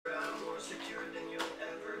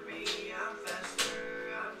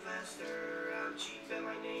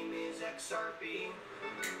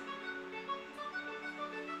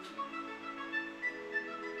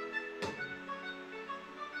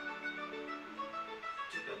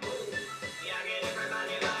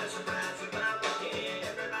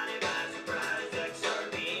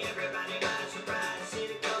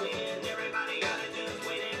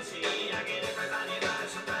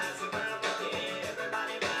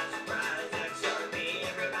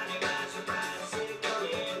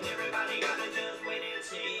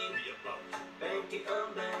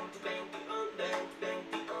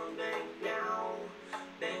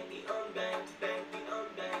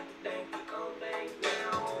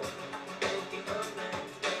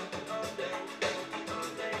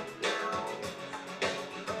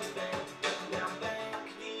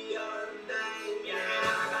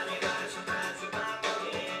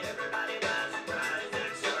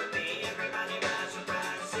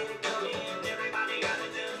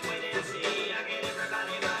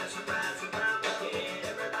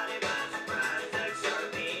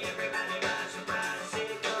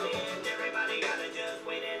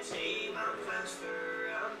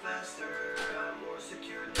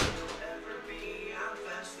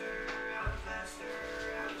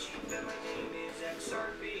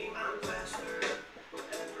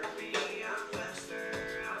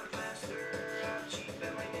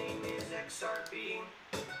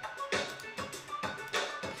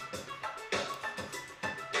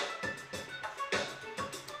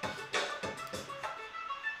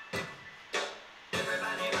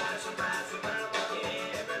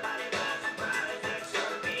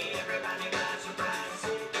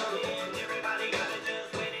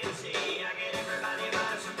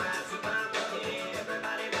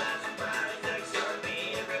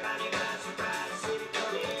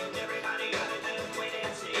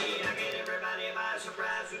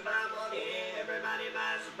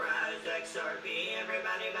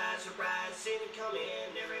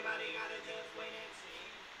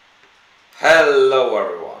Hello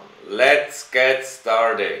everyone, let's get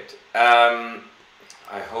started.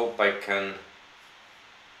 I hope I can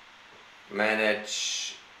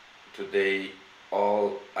manage today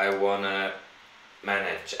all I wanna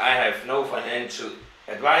manage. I have no financial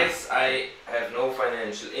advice, I have no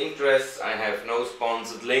financial interests, I have no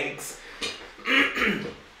sponsored links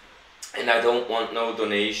and I don't want no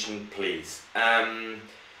donation, please. I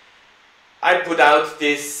put out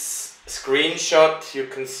this screenshot you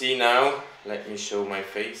can see now. Let me show my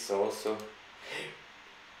face also.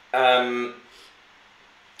 From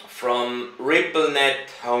RippleNet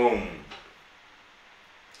Home.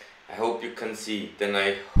 I hope you can see it, and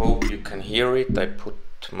I hope you can hear it. I put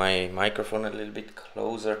my microphone a little bit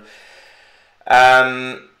closer.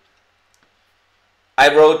 I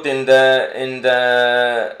wrote in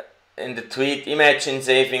the tweet, imagine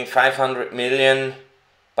saving 500 million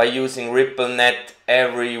by using RippleNet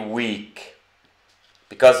every week.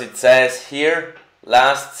 Because it says here,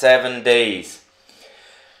 last 7 days.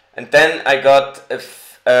 And then I got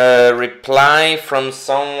a reply from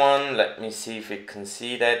someone, let me see if you can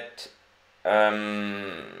see that.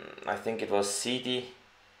 I think it was CD.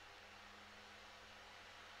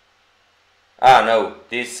 Ah no,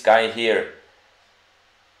 this guy here.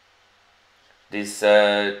 This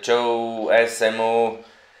Joe SMO,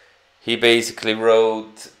 he basically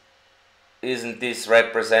wrote, isn't this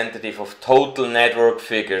representative of total network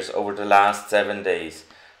figures over the last 7 days?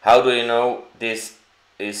 How do you know this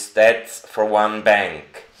is stats for one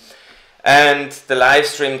bank? And the live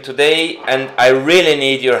stream today, and I really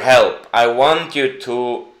need your help. I want you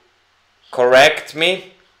to correct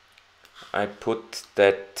me. I put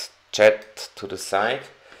that chat to the side.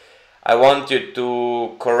 I want you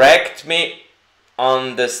to correct me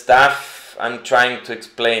on the stuff I'm trying to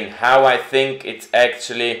explain, how I think it's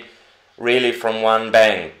actually really from one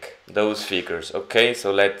bank, those figures. Okay,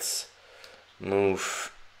 so let's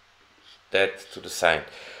move that to the side.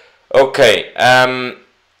 Okay,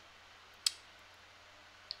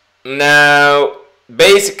 now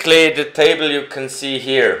basically the table you can see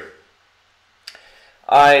here.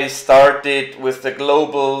 I started with the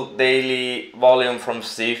global daily volume from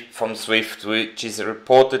Swift, which is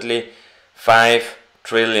reportedly 5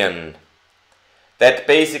 trillion. That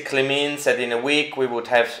basically means that in a week we would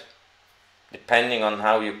have, depending on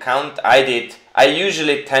how you count, I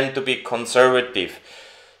usually tend to be conservative.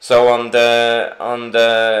 So on the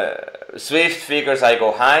Swift figures I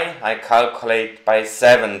go high, I calculate by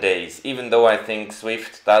 7 days, even though I think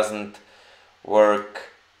Swift doesn't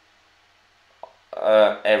work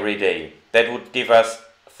every day. That would give us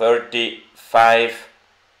 35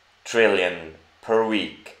 trillion per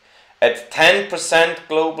week. At 10%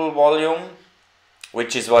 global volume,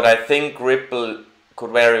 which is what I think Ripple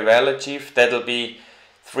could very well achieve, that'll be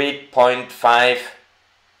 3.5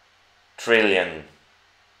 trillion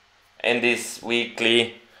in this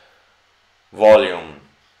weekly volume.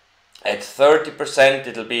 At 30%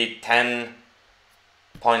 it'll be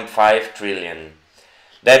 10.5 trillion.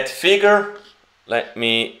 That figure, let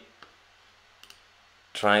me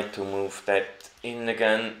try to move that in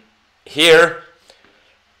again here.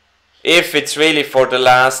 If it's really for the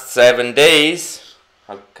last 7 days,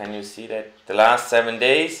 how can you see that? The last 7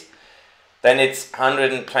 days, then it's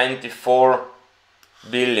 124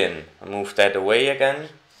 billion. I move that away again.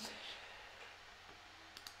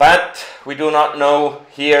 But we do not know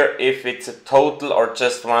here if it's a total or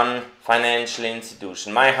just one financial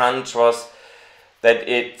institution. My hunch was that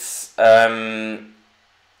it's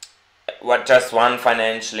just one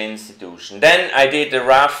financial institution. Then I did a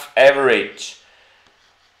rough average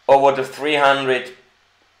over the 300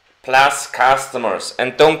 plus customers,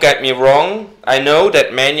 and don't get me wrong, I know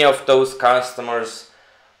that many of those customers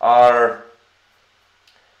are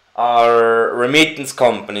remittance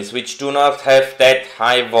companies which do not have that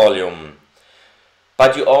high volume,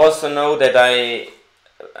 but you also know that I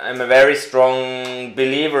I'm a very strong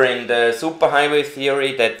believer in the superhighway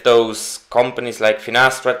theory, that those companies like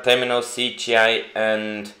Finastra, Temenos, CGI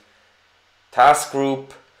and Task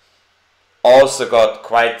Group also got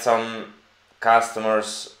quite some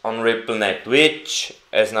customers on RippleNet, which,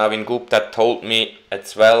 as Navin Gupta told me at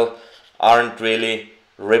Swell, aren't really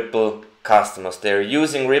Ripple customers. They're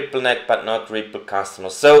using RippleNet but not Ripple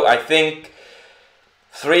customers. So I think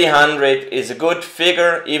 300 is a good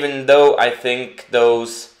figure, even though I think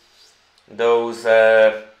those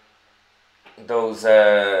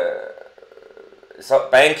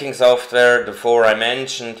banking software, the four I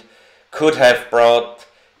mentioned, could have brought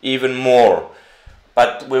even more.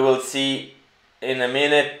 But we will see in a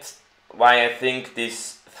minute why I think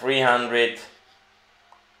this 300,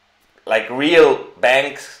 like real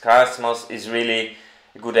banks customers, is really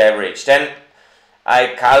a good average. Then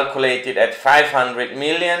I calculated at 500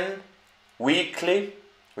 million weekly,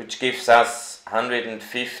 which gives us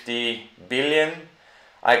 150 billion.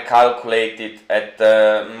 I calculated at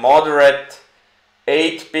the moderate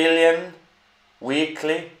 8 billion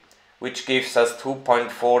weekly, which gives us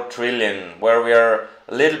 2.4 trillion, where we are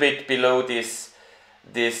a little bit below this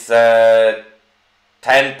 10%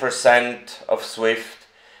 of SWIFT.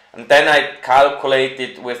 And then I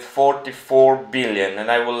calculated with 44 billion,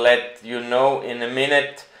 and I will let you know in a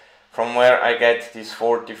minute from where I get this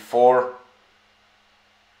 44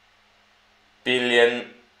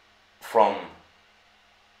 billion from.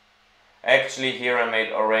 Actually, here I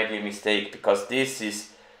made already a mistake, because this is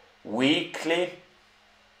weekly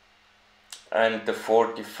and the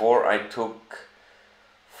 44 I took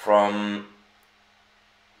from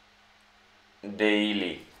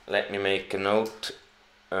daily. Let me make a note.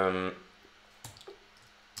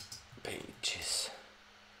 Pages.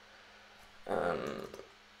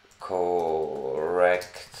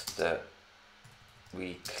 Correct the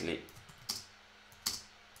weekly,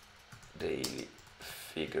 daily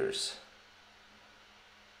figures.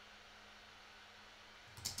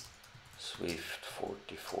 SWIFT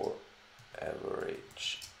 44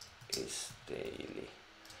 average is daily,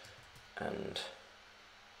 and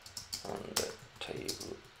on the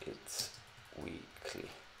table it's weekly.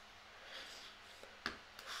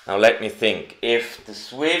 Now let me think. If the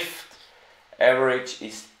SWIFT average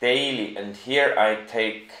is daily and here I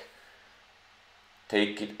take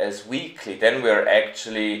it as weekly, then we are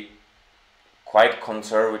actually quite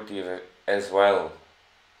conservative as well,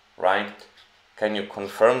 right? Can you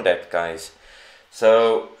confirm that, guys?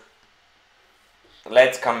 So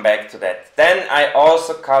let's come back to that. Then I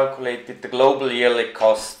also calculated the global yearly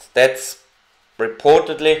cost. That's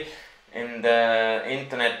reportedly in the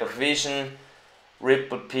Internet of Vision,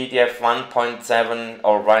 Ripple PDF 1.7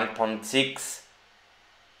 or 1.6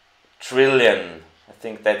 trillion. I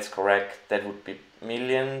think that's correct. That would be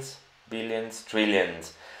millions, billions,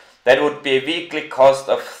 trillions. That would be a weekly cost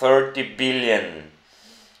of 30 billion.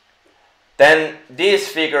 Then this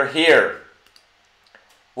figure here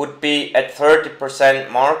would be at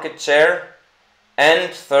 30% market share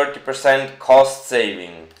and 30% cost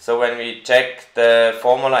saving. So when we check the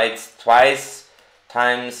formula, it's twice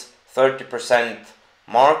times 30%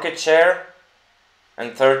 market share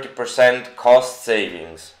and 30% cost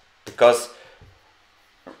savings, because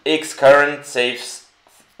X current saves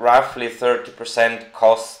roughly 30%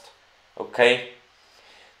 cost. Okay,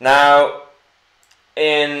 now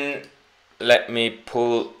let me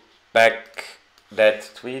pull back that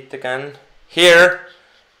tweet again. Here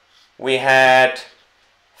we had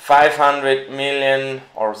 500 million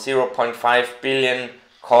or 0.5 billion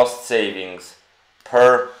cost savings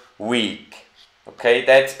per week. Okay,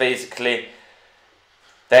 that's basically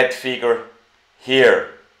that figure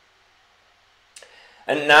here.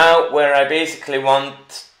 And now where I basically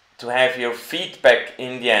want to have your feedback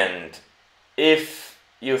in the end, if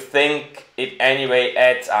you think it anyway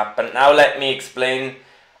adds up. And now let me explain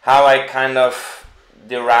how I kind of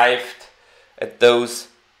derived at those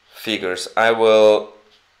figures. I will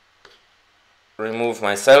remove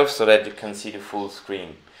myself so that you can see the full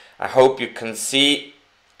screen. I hope you can see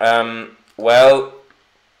well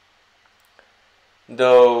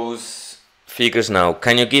those figures now.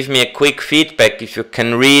 Can you give me a quick feedback if you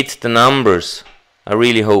can read the numbers? I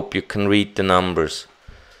really hope you can read the numbers.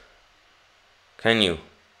 Can you?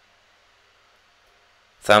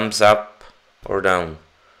 Thumbs up or down?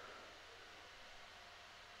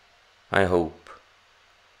 I hope.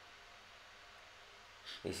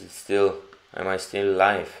 Is it still, am I still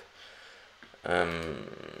live?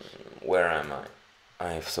 Where am I?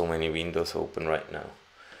 I have so many windows open right now.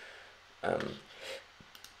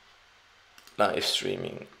 Live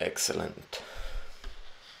streaming, excellent.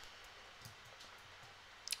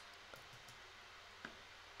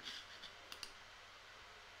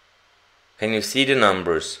 Can you see the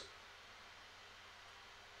numbers?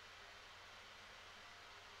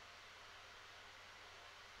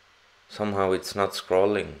 Somehow it's not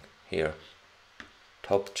scrolling here.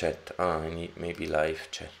 Top chat. I need maybe live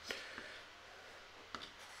chat.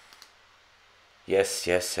 Yes.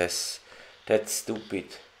 That's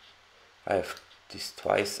stupid. I have this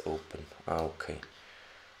twice open. Okay.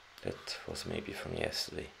 That was maybe from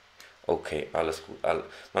yesterday. Okay, alles gut.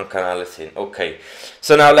 Man kann alles sehen. Okay.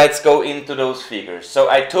 So now let's go into those figures. So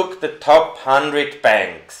I took the top 100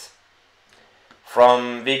 banks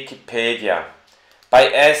from Wikipedia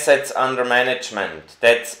by assets under management.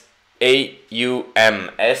 That's AUM,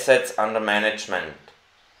 assets under management,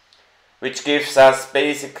 which gives us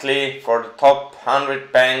basically for the top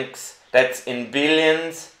 100 banks, that's in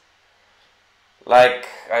billions, like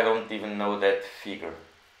I don't even know that figure.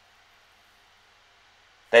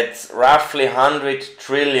 That's roughly 100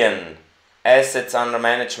 trillion assets under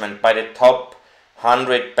management by the top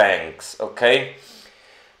 100 banks, okay?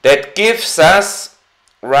 That gives us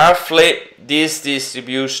roughly this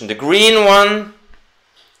distribution. The green one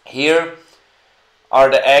here are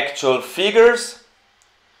the actual figures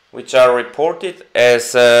which are reported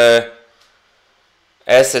as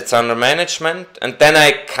assets under management, and then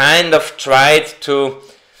I kind of tried to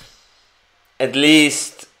at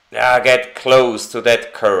least get close to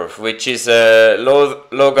that curve, which is a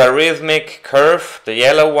logarithmic curve, the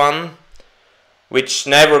yellow one, which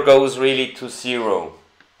never goes really to zero,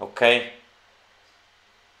 okay?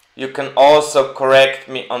 You can also correct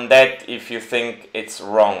me on that if you think it's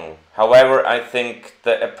wrong. However, I think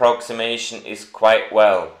the approximation is quite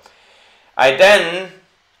well. I then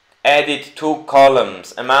added two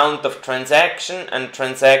columns, amount of transaction and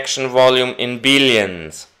transaction volume in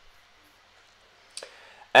billions.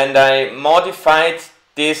 And I modified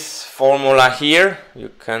this formula here.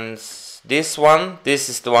 You can, this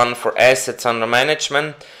is the one for assets under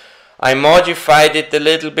management. I modified it a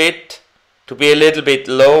little bit to be a little bit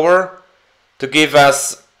lower, to give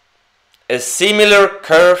us a similar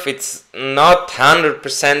curve. It's not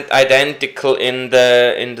 100% identical in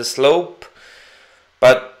the slope,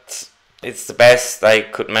 but it's the best I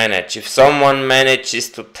could manage. If someone manages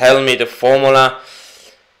to tell me the formula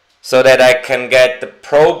so that I can get a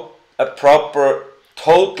proper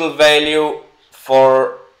total value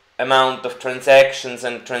for amount of transactions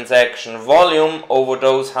and transaction volume over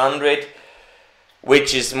those 100,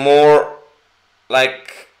 which is more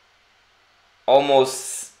like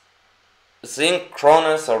almost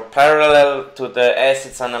synchronous or parallel to the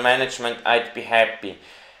assets under management, I'd be happy.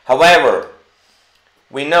 However,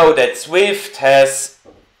 we know that Swift has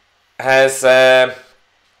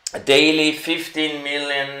daily 15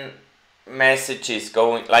 million messages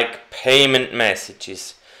going, like payment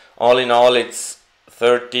messages. All in all, it's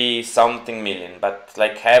 30 something million, but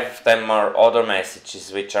like half of them are other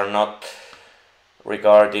messages which are not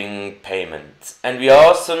regarding payments. And we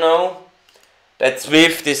also know that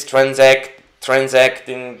Swift is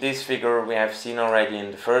transacting, this figure we have seen already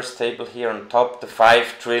in the first table here on top, the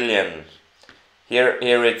 5 trillion. Here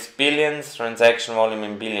it's billions, transaction volume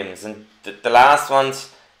in billions, and the last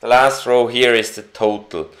row here is the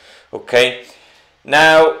total. Okay,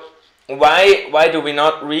 now why do we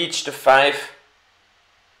not reach the 5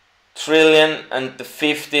 trillion and the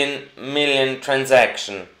 15 million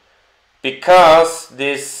transaction? Because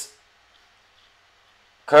this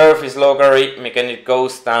curve is logarithmic and it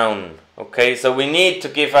goes down. Okay, so we need to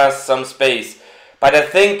give us some space, but I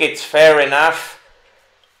think it's fair enough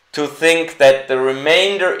to think that the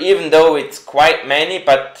remainder, even though it's quite many,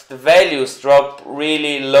 but the values drop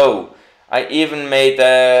really low. I even made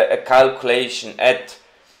a calculation at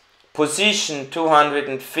position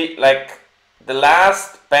 250, like the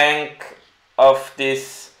last bank of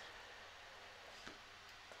this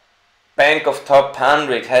bank of top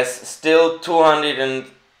 100 has still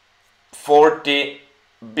 240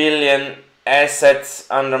 billion assets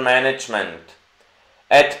under management.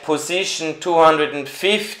 At position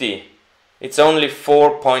 250, it's only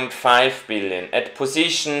 4.5 billion. At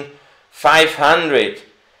position 500,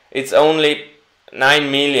 it's only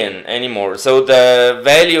 9 million anymore. So the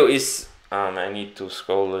value is, I need to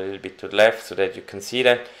scroll a little bit to the left so that you can see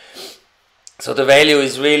that. So the value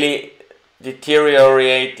is really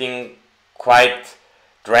deteriorating quite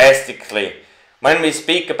drastically. When we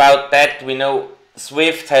speak about that, we know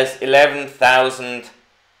Swift has 11,000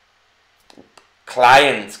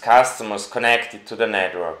 clients, customers connected to the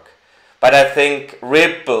network. But I think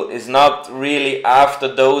Ripple is not really after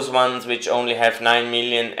those ones which only have 9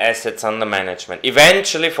 million assets under management.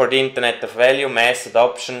 Eventually, for the Internet of Value, mass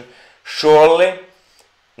adoption, surely,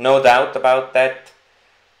 no doubt about that.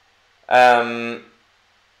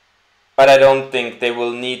 but I don't think they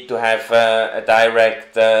will need to have a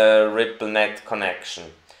direct RippleNet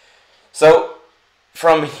connection. So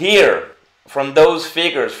from here, from those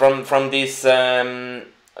figures, from this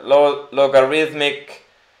logarithmic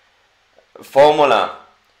formula,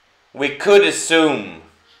 we could assume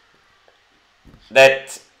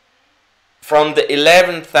that from the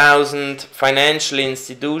 11,000 financial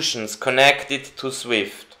institutions connected to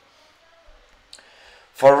SWIFT,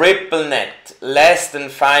 for RippleNet, less than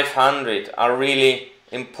 500 are really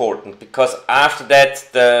important, because after that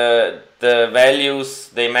the values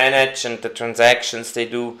they manage and the transactions they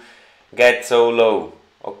do get so low.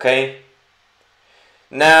 Okay?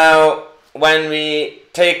 Now, when we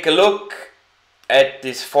take a look at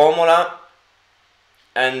this formula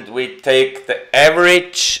and we take the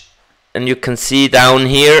average, and you can see down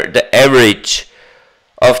here the average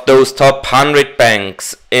of those top 100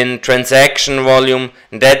 banks in transaction volume,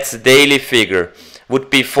 that's the daily figure, would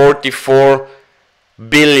be 44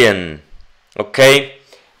 billion. Okay,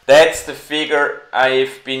 that's the figure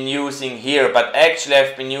I've been using here, but actually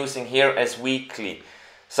I've been using here as weekly,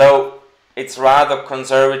 so it's rather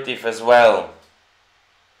conservative as well.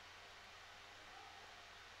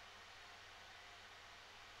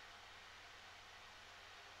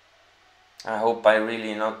 I hope I'm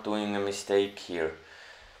really not doing a mistake here.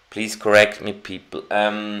 Please correct me, people.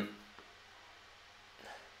 That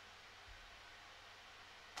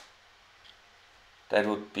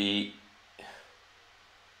would be...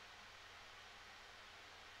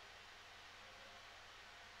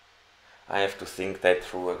 I have to think that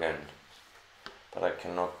through again. But I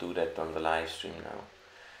cannot do that on the live stream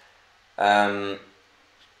now.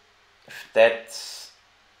 If that's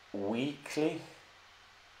weekly...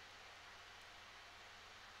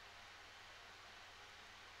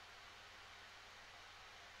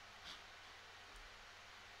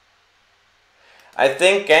 I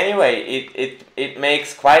think anyway it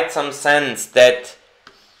makes quite some sense that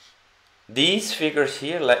these figures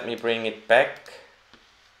here, let me bring it back,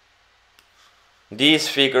 these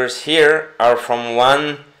figures here are from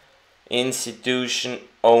one institution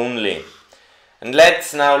only. And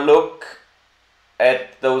let's now look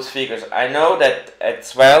at those figures. I know that at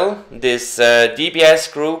Swell, this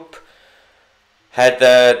DBS group had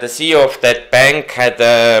the CEO of that bank had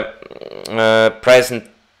a presentation.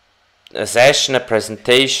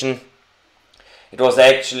 It was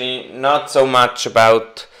actually not so much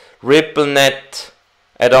about RippleNet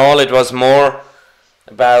at all. It was more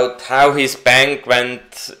about how his bank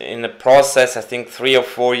went in a process, I think 3 or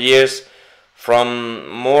 4 years, from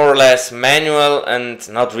more or less manual and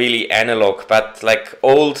not really analog, but like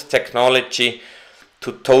old technology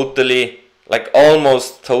to totally, like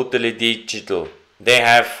almost totally digital. They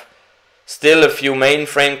have still a few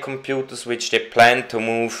mainframe computers which they plan to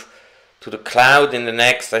move to the cloud in the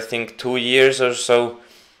next, I think, 2 years or so,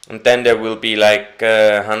 and then there will be like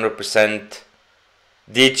 100%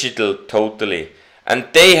 digital totally. And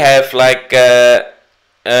they have like a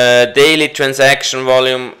daily transaction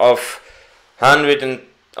volume of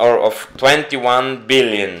 21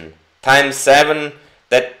 billion times 7.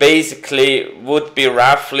 That basically would be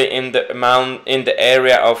roughly in the amount, in the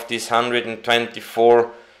area of this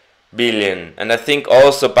 124 billion. And I think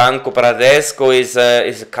also Banco Bradesco is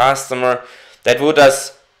a customer that would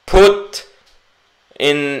us put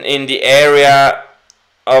in the area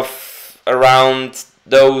of around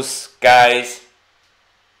those guys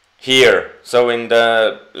here, so in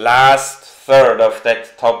the last third of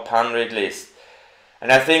that top 100 list.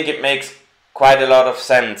 And I think it makes quite a lot of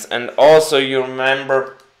sense. And also you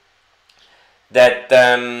remember that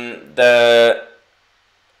the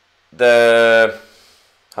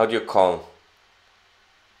how do you call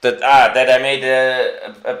that? That I made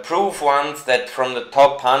a proof once that from the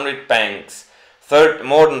top 100 banks,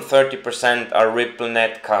 more than 30% are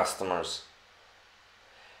RippleNet customers.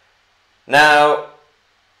 Now,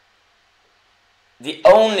 the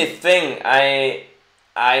only thing I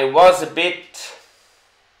was a bit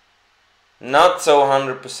not so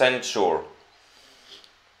 100% sure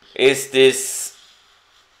is this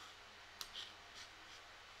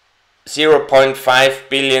 0.5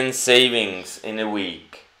 billion savings in a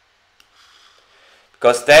week,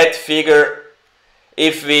 because that figure,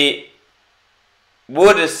 if we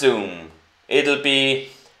would assume it'll be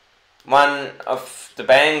one of the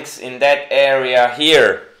banks in that area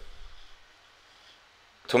here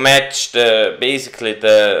to match the basically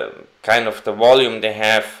the kind of the volume they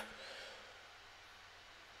have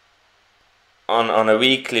on a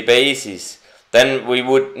weekly basis, then we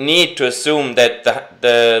would need to assume that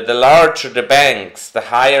the larger the banks, the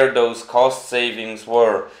higher those cost savings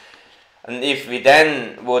were. And if we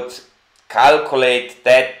then would calculate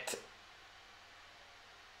that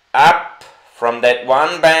up from that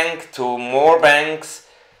one bank to more banks,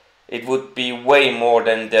 it would be way more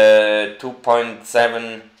than the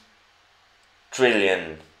 2.7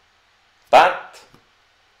 trillion. But,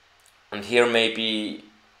 and here maybe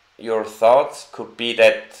your thoughts could be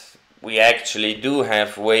that we actually do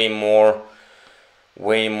have way more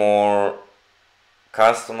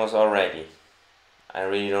customers already. I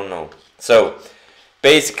really don't know. So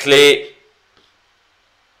basically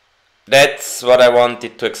that's what I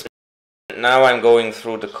wanted to explain. Now I'm going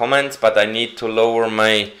through the comments, but I need to lower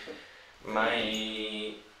my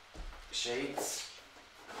shades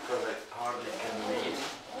because I hardly can read.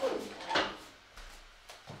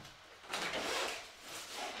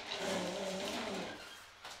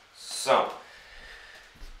 So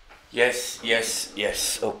yes,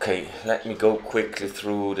 okay, let me go quickly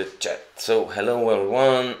through the chat. So hello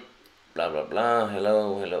everyone, blah blah blah,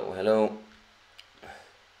 hello.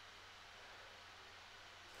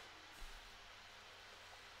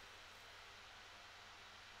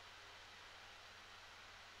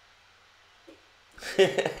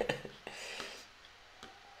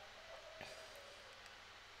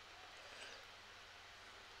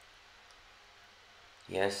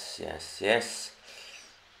 Yes.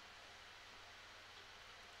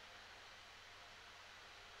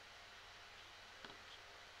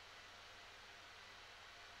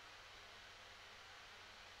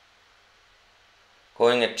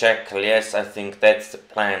 Going a jackal, yes, I think that's the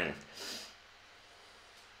plan.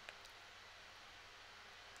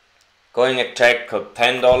 Going a jackal,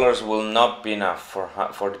 $10 will not be enough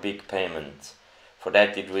for the big payments. For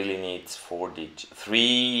that it really needs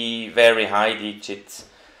 3 very high digits,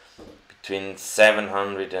 between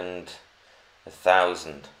 700 and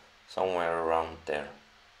 1,000, somewhere around there.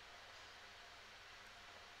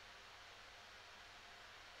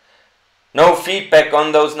 No feedback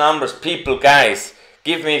on those numbers, people, guys.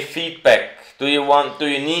 Give me feedback. Do you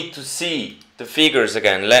need to see the figures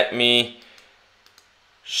again? Let me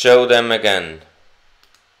show them again.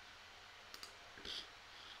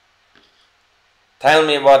 Tell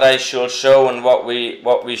me what I should show and what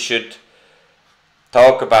we should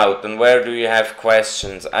talk about, and where do you have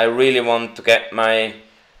questions? I really want to get my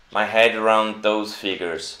head around those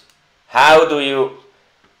figures. How do you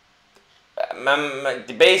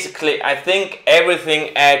basically, I think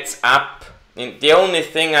everything adds up. The only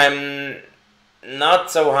thing I'm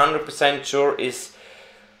not so 100% sure is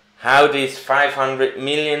how this 500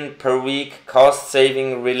 million per week cost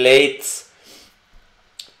saving relates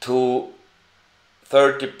to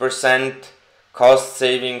 30% cost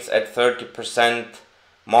savings at 30%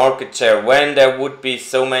 market share, when there would be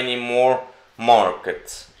so many more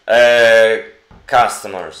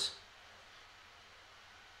customers.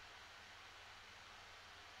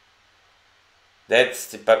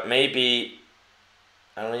 But maybe,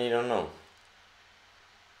 I really don't know.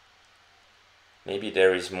 Maybe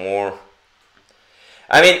there is more.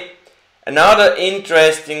 I mean, another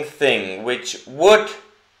interesting thing, which would,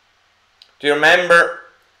 do you remember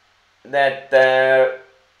that the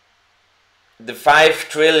 5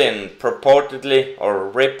 trillion purportedly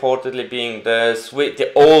or reportedly being the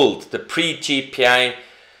pre-GPI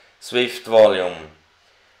Swift volume?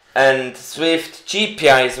 And Swift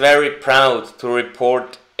GPI is very proud to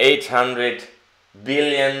report 800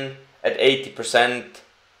 billion at 80%,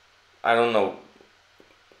 I don't know,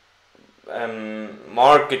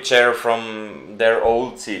 market share from their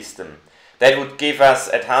old system. That would give us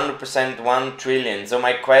at 100% 1 trillion. So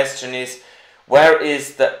my question is, where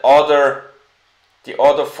is the other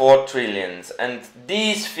 4 trillions? And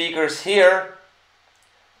these figures here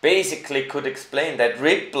basically could explain that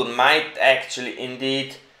Ripple might actually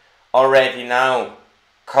indeed already now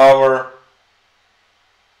cover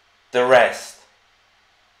the rest.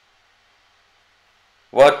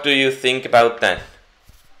 What do you think about that?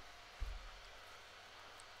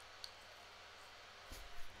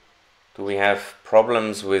 Do we have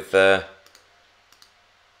problems with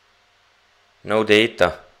no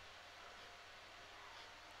data?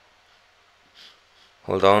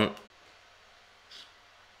 Hold on.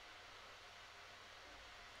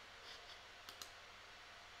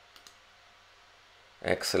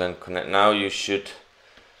 Excellent connect. Now you should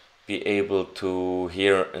be able to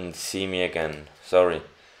hear and see me again. Sorry.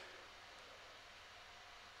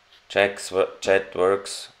 Chat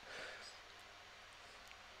works.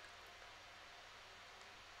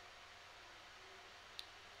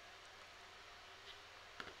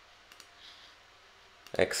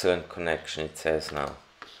 Excellent connection, it says now.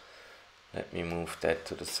 Let me move that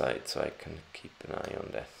to the side so I can keep an eye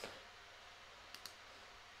on that.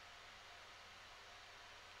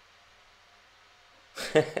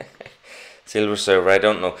 Silver server, I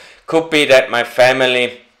don't know. Could be that my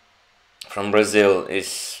family from Brazil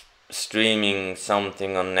is streaming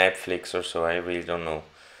something on Netflix or so, I really don't know.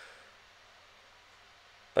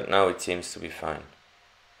 But now it seems to be fine.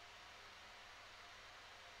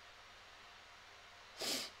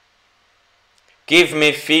 Give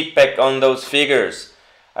me feedback on those figures.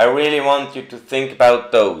 I really want you to think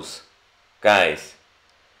about those, guys.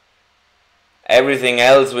 Everything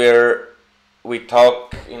else we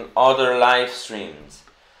talk in other live streams,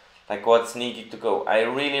 like what's needed to go. I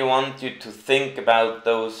really want you to think about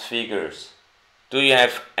those figures. Do you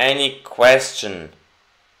have any question?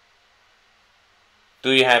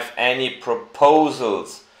 Do you have any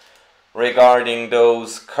proposals regarding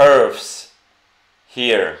those curves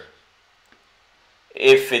here?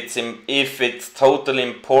 If it's totally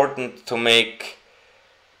important to make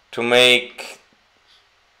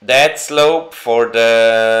that slope for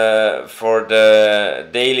the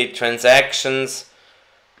daily transactions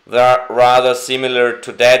rather similar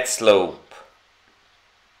to that slope,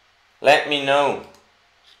 let me know.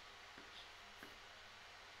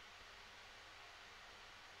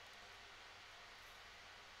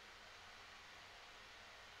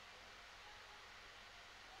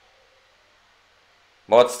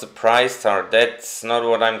 What's the price chart? That's not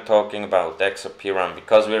what I'm talking about, XRP run,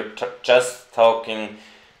 because we're just talking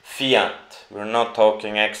fiat. We're not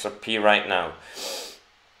talking XRP right now.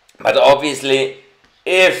 But obviously,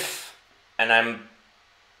 if, and I'm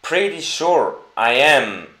pretty sure I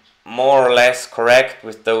am more or less correct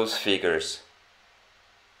with those figures,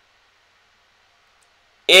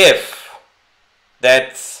 if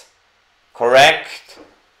that's correct,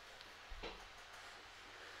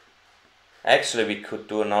 actually we could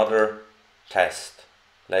do another test.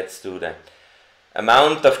 Let's do that.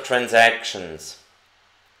 Amount of transactions.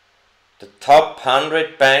 The top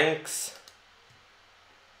 100 banks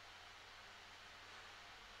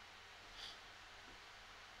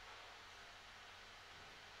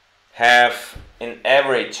have in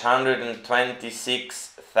average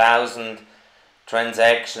 126,000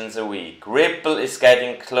 transactions a week. Ripple is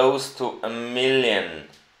getting close to 1 million.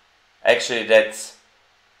 Actually, that's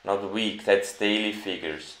not a week, that's daily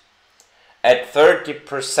figures. At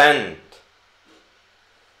 30%,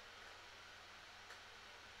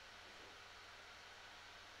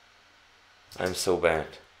 I'm so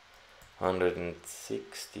bad.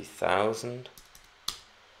 160,000.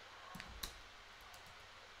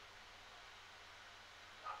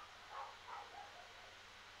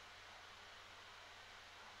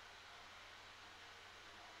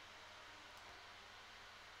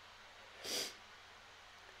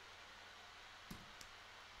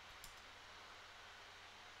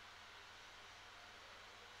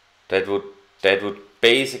 That would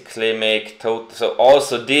basically make total. So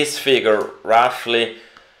also this figure roughly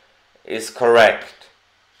is correct.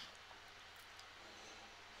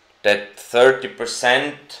 That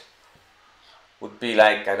 30% would be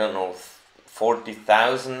like, I don't know,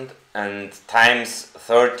 40,000, and times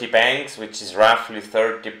 30 banks, which is roughly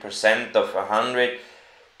 30% of 100,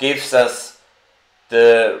 gives us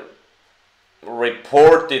the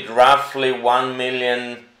reported roughly 1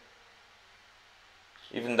 million.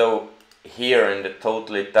 Even though here in the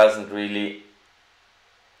total it doesn't really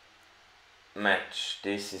match.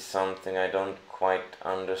 This is something I don't quite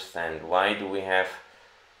understand. Why do we have...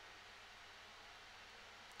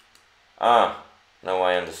 Ah, now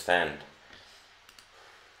I understand.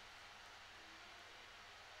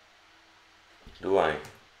 Do I?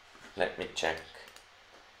 Let me check.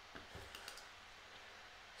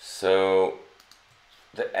 So,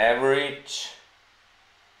 the average...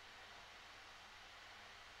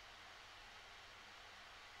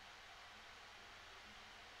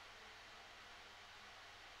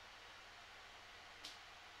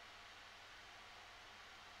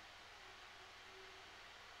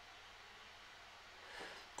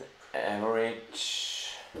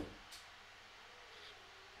 average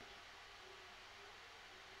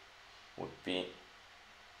would be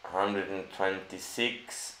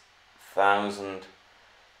 126,000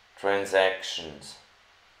 transactions.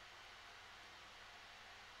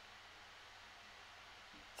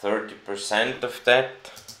 30% of that,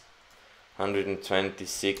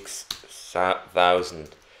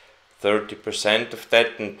 126,000. 30% of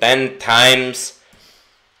that, and then times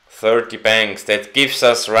 30 banks. That gives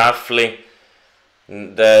us roughly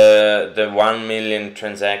the 1 million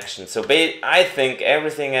transactions. So I think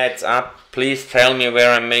everything adds up. Please tell me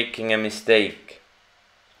where I'm making a mistake.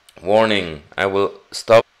 Warning, I will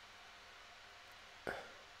stop.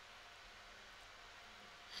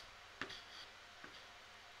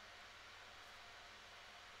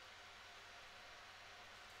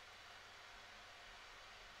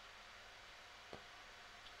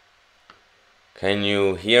 Can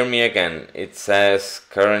you hear me again? It says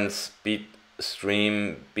current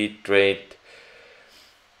stream bitrate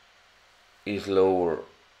is lower.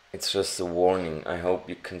 It's just a warning. I hope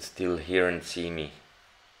you can still hear and see me.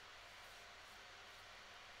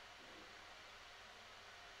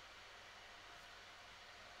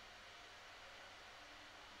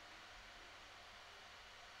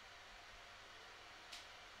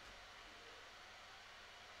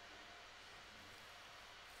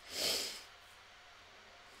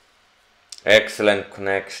 Excellent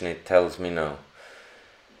connection, it tells me now.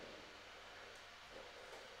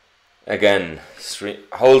 Again,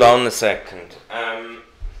 hold on a second.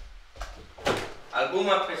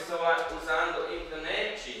 Alguma pessoa usando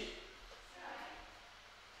internet? Vídeo?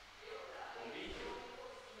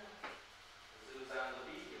 Usando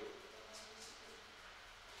vídeo?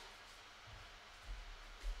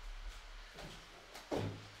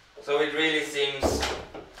 So it really seems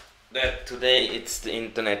that today it's the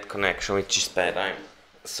internet connection which is bad. I'm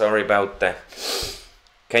sorry about that.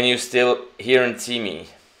 Can you still hear and see me?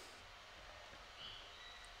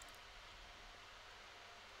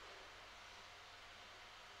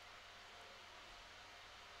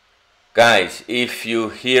 Guys, if you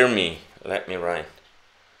hear me, let me write.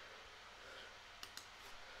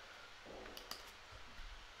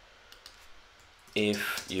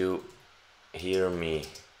 If you hear me,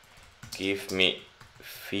 give me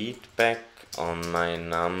feedback on my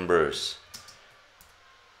numbers.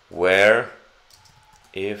 Where,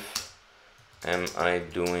 if am I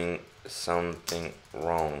doing something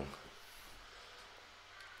wrong?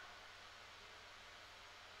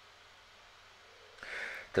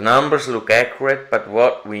 The numbers look accurate, but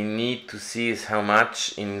what we need to see is how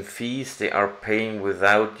much in fees they are paying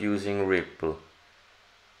without using Ripple.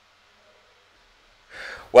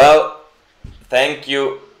 Well, thank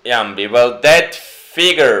you, Yambi. Well, that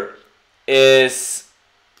figure is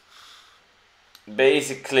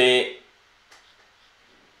basically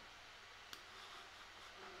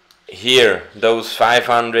here, those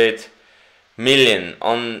 500 million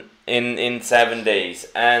in 7 days,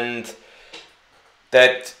 and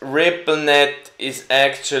that RippleNet is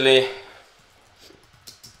actually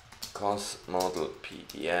cost model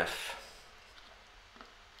PDF,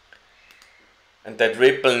 and that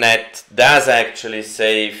RippleNet does actually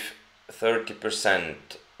save 30%.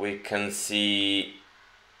 We can see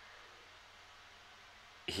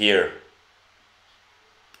here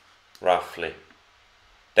roughly.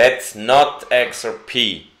 That's not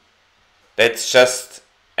XRP, that's just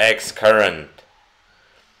X current.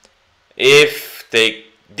 If they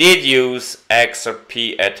did use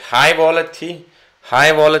XRP at high volatility,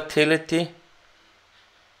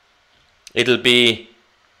 it'll be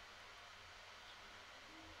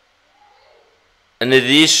an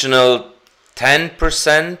additional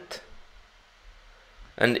 10%,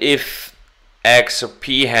 and if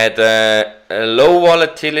XRP had a low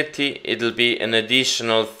volatility, it'll be an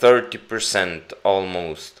additional 30%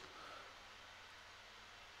 almost.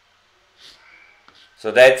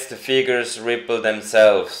 So that's the figures Ripple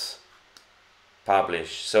themselves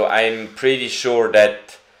publish. So I'm pretty sure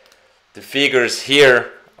that the figures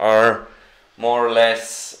here are more or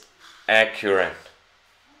less accurate.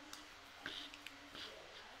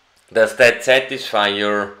 Does that satisfy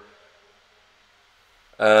your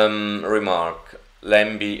remark,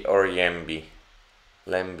 Lemby or Yambi?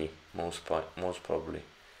 Lemby, most probably.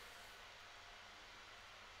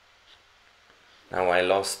 Now I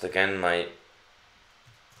lost again my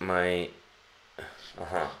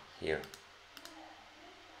here.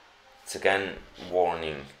 It's again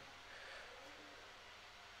warning.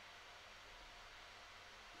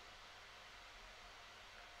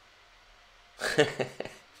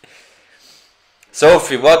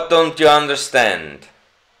 Sophie, what don't you understand?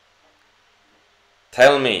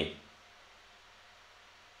 Tell me.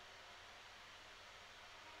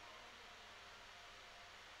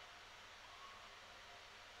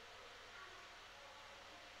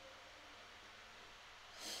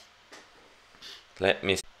 Let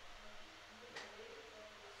me.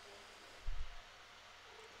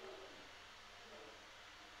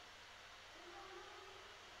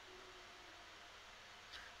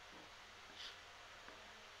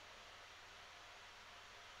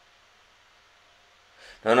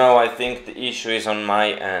 No, I think the issue is on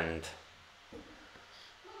my end.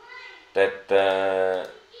 That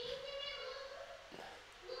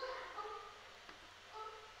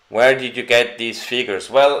where did you get these figures?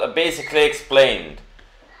 Well, basically explained.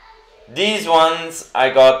 These ones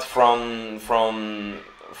I got from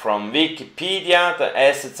Wikipedia, the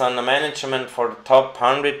assets under management for the top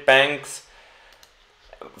 100 banks,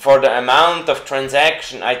 for the amount of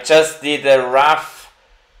transaction, I just did a rough.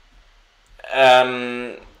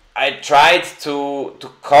 I tried to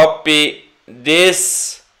copy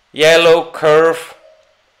this yellow curve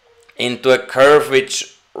into a curve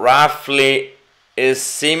which roughly is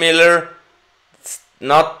similar. It's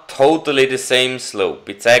not totally the same slope.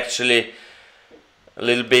 It's actually a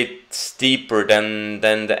little bit steeper than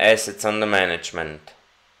the assets under management.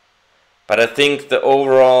 But I think the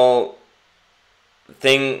overall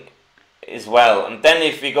thing is well. And then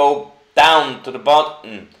if we go down to the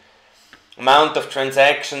bottom, amount of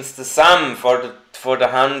transactions, the sum for the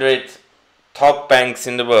 100 top banks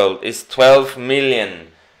in the world is 12 million.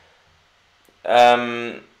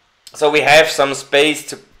 So we have some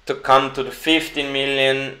space to come to the 15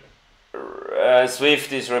 million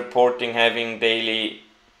Swift is reporting having daily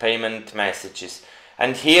payment messages.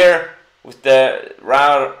 And here, with the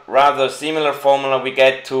rather similar formula, we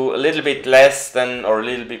get to a little bit less than, or a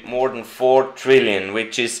little bit more than 4 trillion,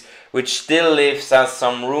 which still leaves us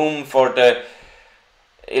some room for the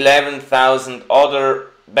 11,000 other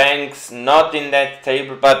banks not in that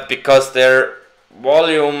table, but because their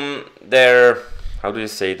volume, they are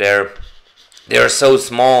so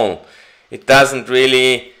small, it doesn't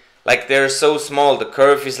really, like, they're so small, the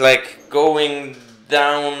curve is like going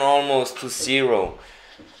down almost to zero,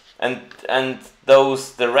 and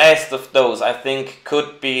the rest of those I think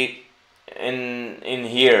could be in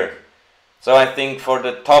here. So I think for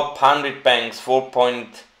the top 100 banks,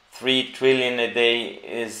 4.3 trillion a day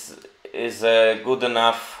is a good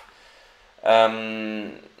enough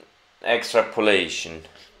extrapolation.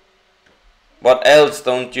 What else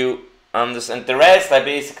don't you understand? The rest I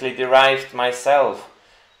basically derived myself.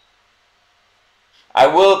 I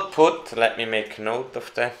will put, let me make a note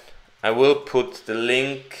of that, I will put the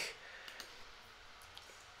link,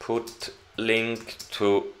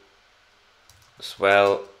 to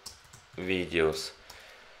Swell videos.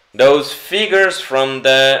 Those figures from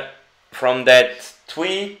that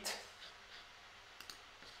tweet,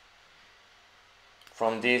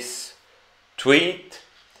 from this tweet,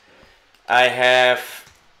 I have,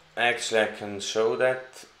 actually I can show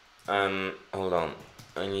that, hold on,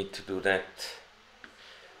 I need to do that.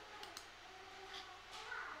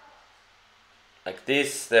 Like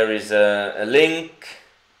this, there is a link.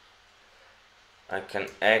 I can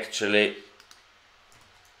actually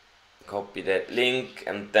copy that link,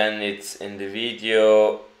 and then it's in the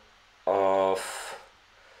video of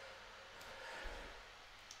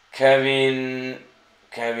Kevin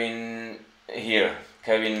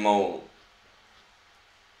Mole.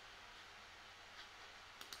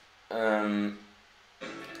 Hi,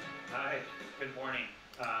 good morning.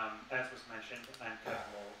 As was mentioned, I'm Kevin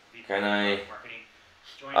Mole, VP Can I? Marketing,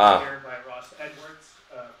 joined here by Ross Edwards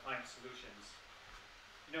of Client Solutions.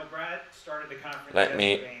 You know, Brad started the conference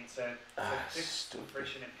yesterday and said, to fix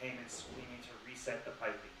friction in payments, we need to reset the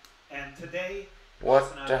piping. And today,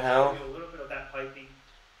 Ross and I will show you a little bit of that piping,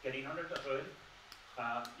 getting under the hood.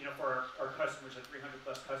 You know, for our customers, our 300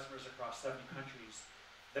 plus customers across 70 countries,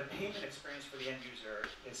 the payment experience for the end user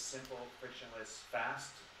is simple, frictionless,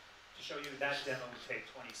 fast. To show you that demo would take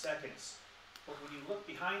 20 seconds. But when you look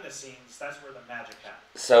behind the scenes, that's where the magic happens.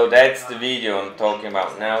 So that's the video I'm talking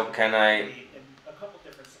about. Now can I... A couple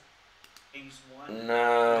different things. One,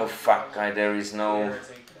 no, fuck, there is no...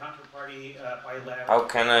 There's a counterparty bilateral... How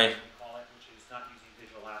can I... we call it, which is not using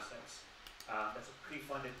digital assets. That's a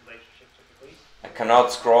pre-funded relationship typically. I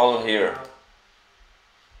cannot scroll here.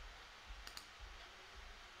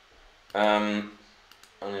 And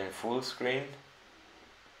in full screen.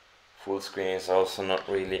 Full screen is also not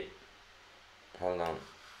really. Hold on.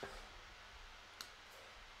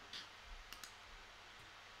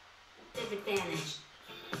 Advantage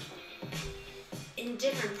in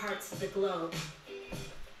different parts of the globe.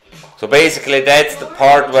 So basically, that's the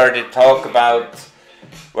part where they talk about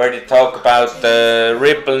the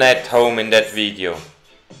RippleNet home in that video.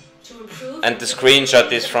 And the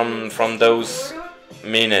screenshot is from those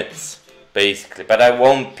minutes, basically. But I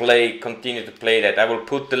won't continue to play that. I will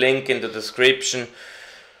put the link in the description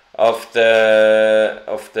of the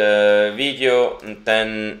video, and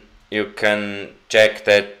then you can check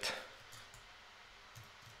that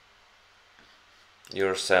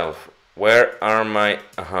yourself. Where are my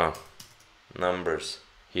numbers?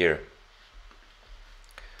 Here.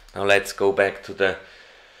 Now let's go back to the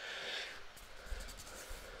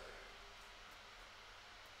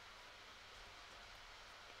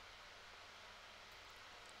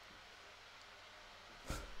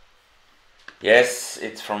yes,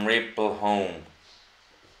 it's from Ripple Home.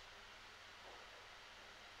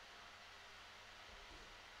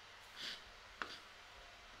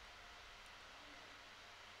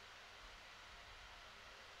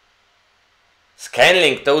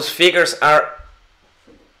 Scanlink, those figures are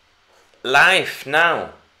live now.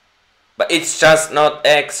 But it's just not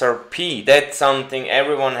X or P. That's something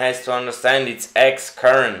everyone has to understand. It's X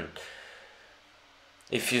current.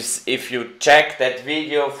 If you check that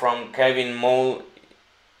video from Kevin Moll,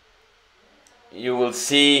 you will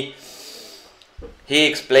see he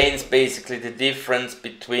explains basically the difference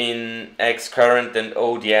between X current and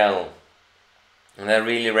ODL. And I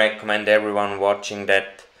really recommend everyone watching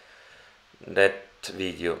that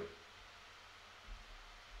video.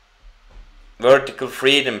 Vertical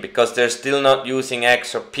freedom, because they're still not using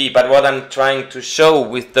X or P. But what I'm trying to show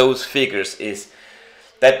with those figures is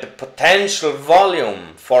that the potential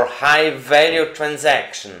volume for high value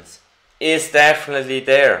transactions is definitely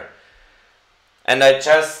there. And I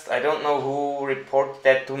don't know who reported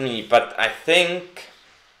that to me, but I think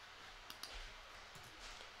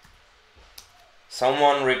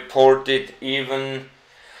someone reported even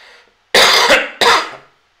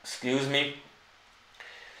excuse me,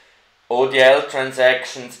 ODL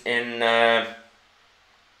transactions in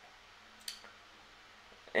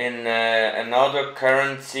another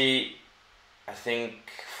currency, I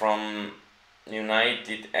think from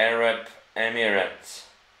United Arab Emirates.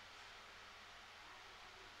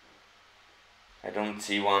 I don't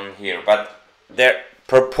see one here, but there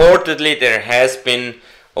purportedly there has been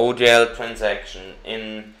ODL transaction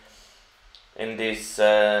in this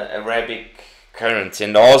Arabic currency,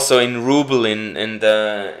 and also in ruble in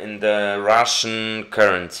the Russian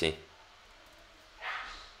currency.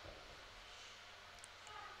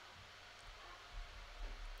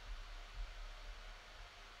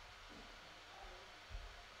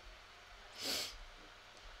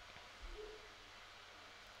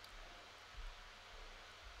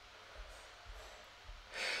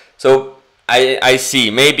 So I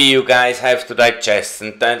see, maybe you guys have to digest,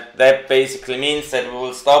 and that basically means that we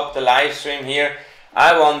will stop the live stream here.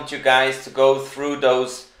 I want you guys to go through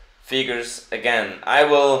those figures again. I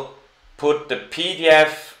will put the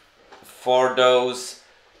PDF for those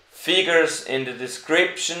figures in the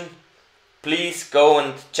description. Please go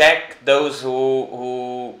and check those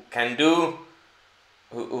who can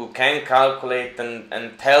calculate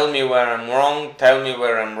and tell me where I'm wrong, tell me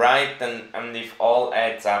where I'm right, and if all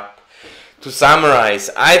adds up. To summarize,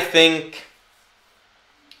 I think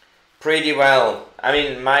pretty well. I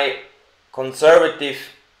mean, my conservative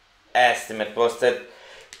estimate was that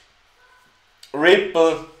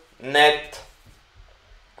Ripple net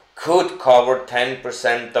could cover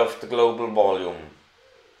 10% of the global volume.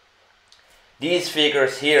 These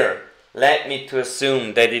figures here led me to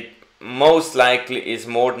assume that it most likely is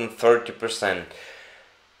more than 30%.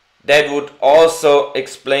 That would also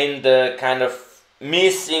explain the kind of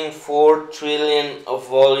missing 4 trillion of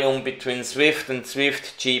volume between SWIFT and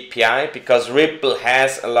SWIFT GPI, because Ripple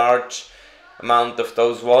has a large amount of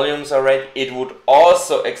those volumes already. It would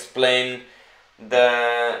also explain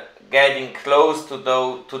the getting close to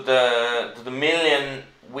the million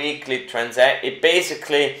weekly transaction. It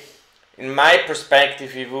basically, in my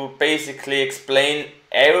perspective, it will basically explain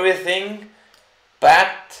everything,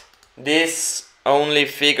 but this only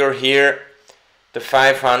figure here, the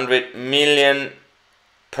 500 million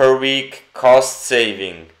per week cost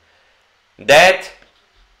saving, that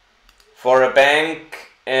for a bank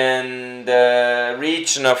in the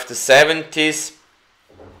region of the 70s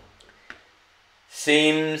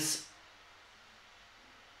seems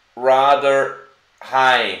rather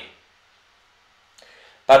high.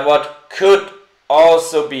 But what could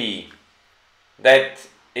also be that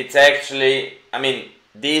it's actually, I mean,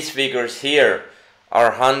 these figures here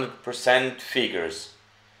are 100% figures.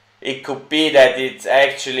 It could be that it's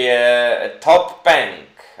actually a top bank,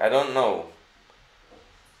 I don't know,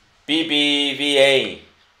 BBVA,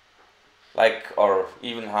 like, or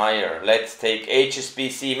even higher. Let's take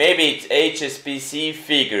HSBC. Maybe it's HSBC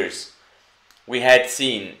figures we had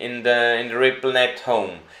seen in the RippleNet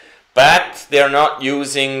home, but they're not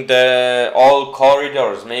using the all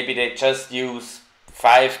corridors. Maybe they just use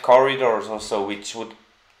 5 corridors or so, which would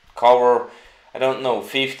cover, I don't know,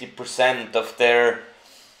 50% of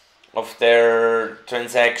their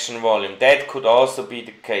transaction volume. That could also be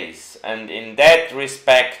the case, and in that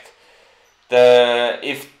respect,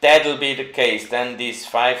 if that'll be the case, then this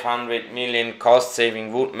 500 million cost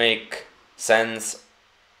saving would make sense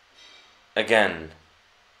again.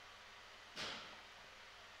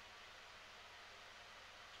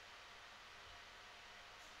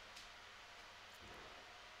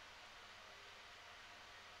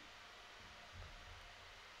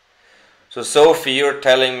 So Sophie, you're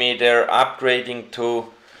telling me they're upgrading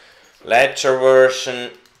to Ledger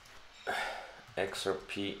version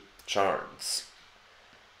XRP charts.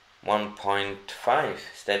 1.5,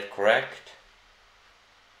 is that correct?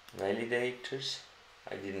 Validators?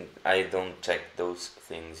 I don't check those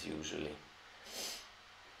things usually.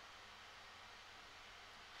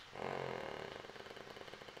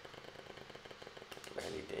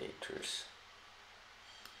 Validators.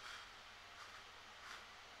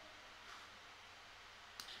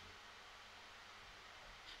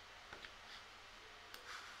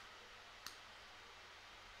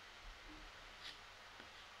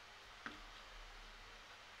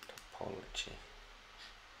 Topology.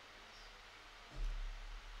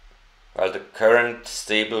 Well, the current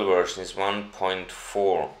stable version is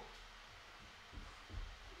 1.4.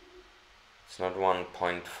 It's not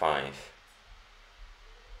 1.5.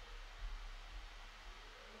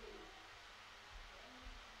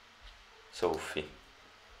 Sophie.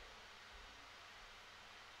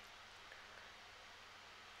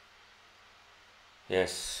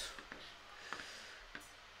 Yes.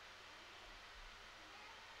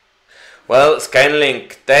 Well,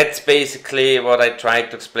 Scanlink, that's basically what I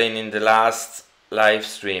tried to explain in the last live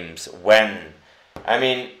streams. When? I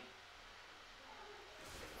mean,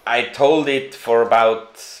 I told it for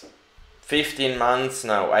about 15 months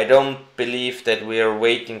now. I don't believe that we are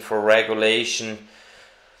waiting for regulation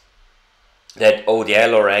that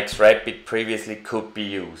ODL or XRapid previously could be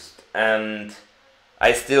used. And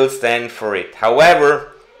I still stand for it.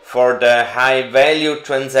 However, for the high value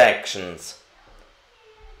transactions,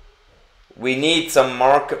 we need some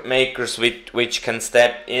market makers which can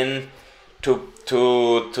step in to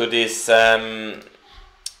this and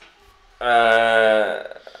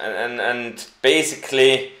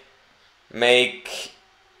basically make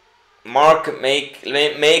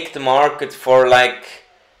the market for like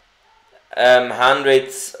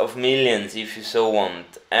hundreds of millions, if you so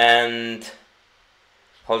want. And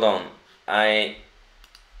hold on, I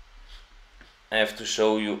have to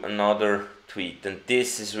show you another tweet, and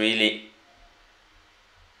this is really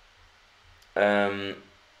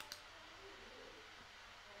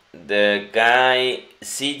the guy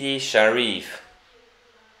Sidi Sharif.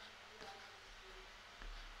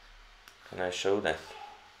 Can I show that?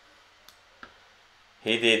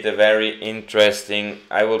 He did a very interesting,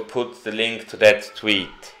 I will put the link to that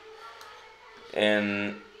tweet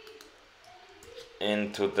into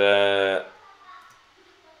the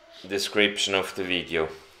description of the video.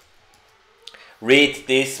 Read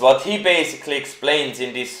this, what he basically explains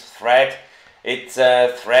in this thread. It's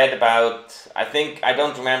a thread about, I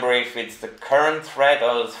don't remember if it's the current thread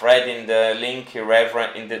or the thread in the link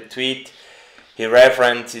in the tweet he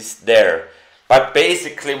references there. But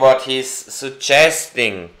basically what he's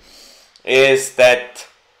suggesting is that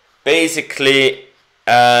basically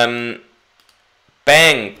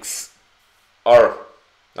banks, or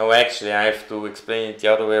no, actually I have to explain it the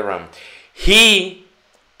other way around. He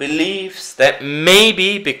believes that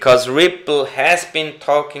maybe because Ripple has been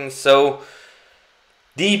talking so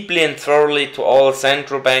deeply and thoroughly to all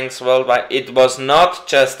central banks worldwide, it was not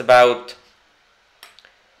just about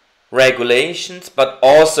regulations but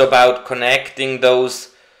also about connecting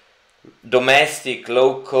those domestic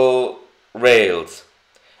local rails,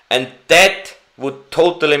 and that would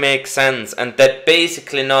totally make sense, and that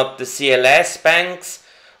basically not the CLS banks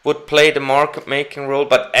would play the market making role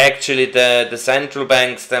but actually the central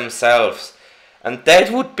banks themselves, and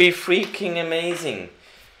that would be freaking amazing.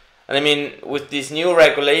 And I mean, with this new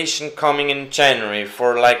regulation coming in January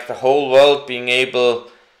for like the whole world being able,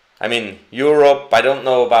 I mean Europe, I don't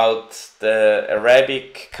know about the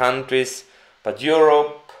Arabic countries, but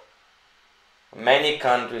Europe, many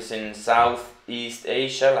countries in Southeast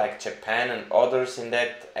Asia like Japan and others in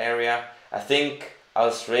that area, I think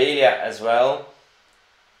Australia as well.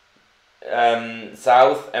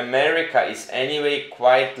 South America is anyway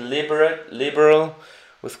quite liberal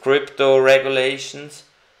with crypto regulations.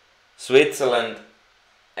 Switzerland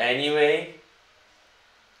anyway,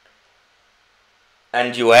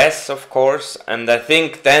 and US of course, and I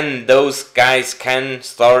think then those guys can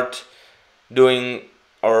start doing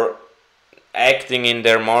or acting in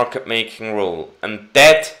their market making role, and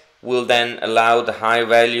that will then allow the high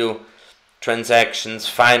value transactions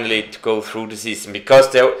finally to go through the system,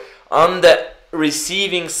 because on the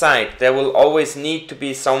receiving side there will always need to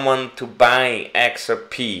be someone to buy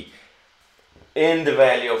XRP in the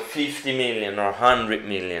value of 50 million or 100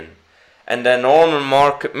 million, and a normal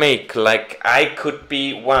market maker like I could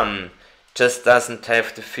be one just doesn't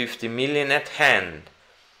have the 50 million at hand.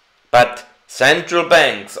 But central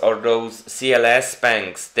banks or those CLS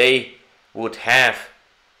banks, they would have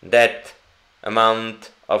that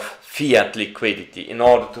amount of fiat liquidity in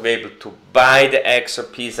order to be able to buy the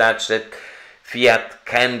XRP such that fiat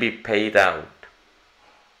can be paid out.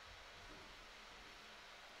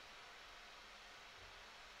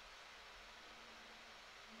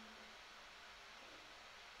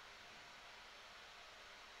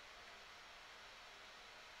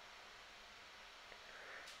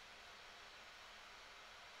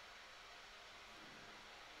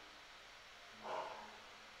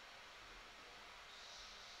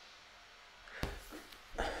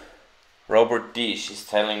 Robert Dish is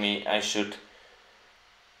telling me I should.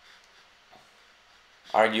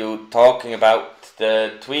 Are you talking about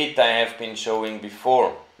the tweet I have been showing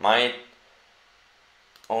before? My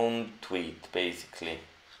own tweet, basically.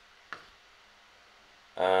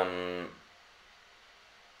 Hold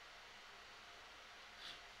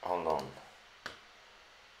on.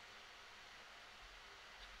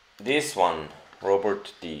 This one,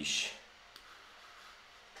 Robert Dish.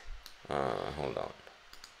 Hold on.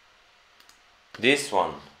 This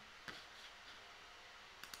one.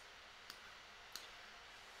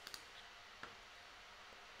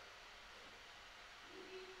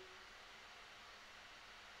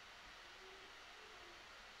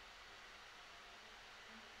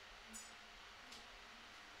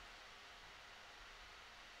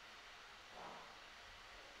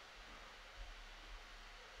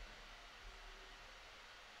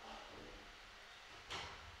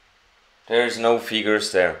 There's no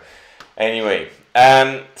figures there. Anyway,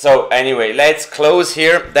 so anyway, let's close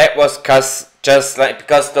here. That was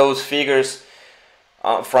because those figures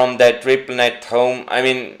from that triple net home. I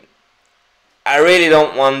mean, I really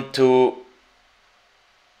don't want to.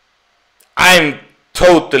 I'm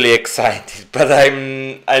totally excited, but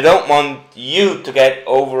I don't want you to get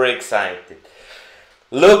overexcited.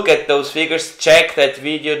 Look at those figures, check that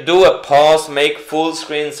video, do a pause, make full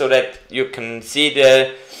screen so that you can see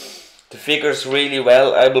the figures really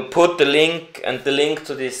well. I will put the link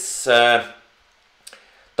to this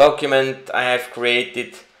document I have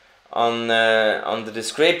created on the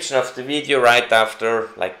description of the video right after,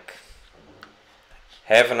 like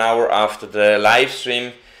half an hour after the live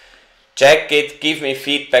stream. Check it, give me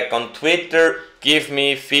feedback on Twitter, give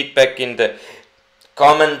me feedback in the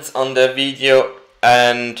comments on the video,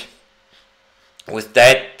 and with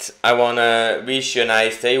that, I wanna wish you a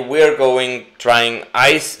nice day. We're trying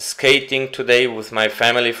ice skating today with my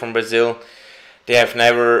family from Brazil. They have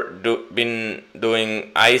never been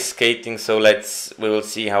doing ice skating, so we will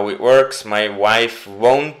see how it works. My wife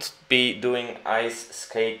won't be doing ice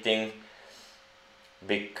skating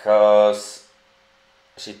because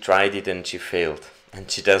she tried it and she failed, and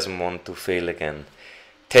she doesn't want to fail again.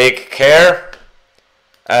 Take care.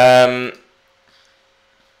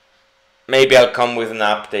 Maybe I'll come with an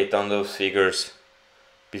update on those figures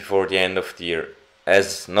before the end of the year,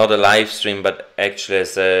 as not a live stream but actually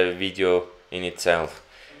as a video in itself.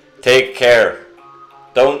 Take care,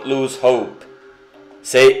 don't lose hope,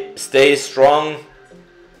 stay strong,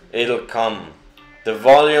 it'll come. The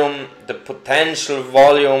volume, the potential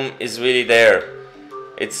volume is really there.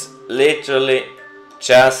 It's literally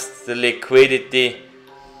just the liquidity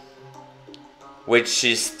which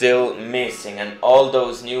is still missing, and all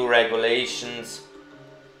those new regulations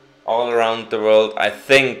all around the world, I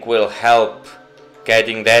think, will help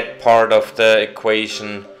getting that part of the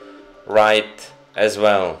equation right as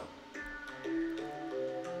well.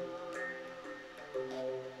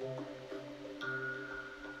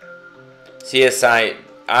 CSI,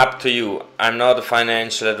 up to you. I'm not a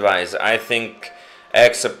financial advisor. I think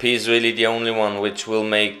XRP is really the only one which will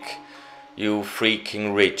make you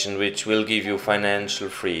freaking rich and which will give you financial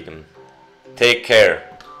freedom. Take care.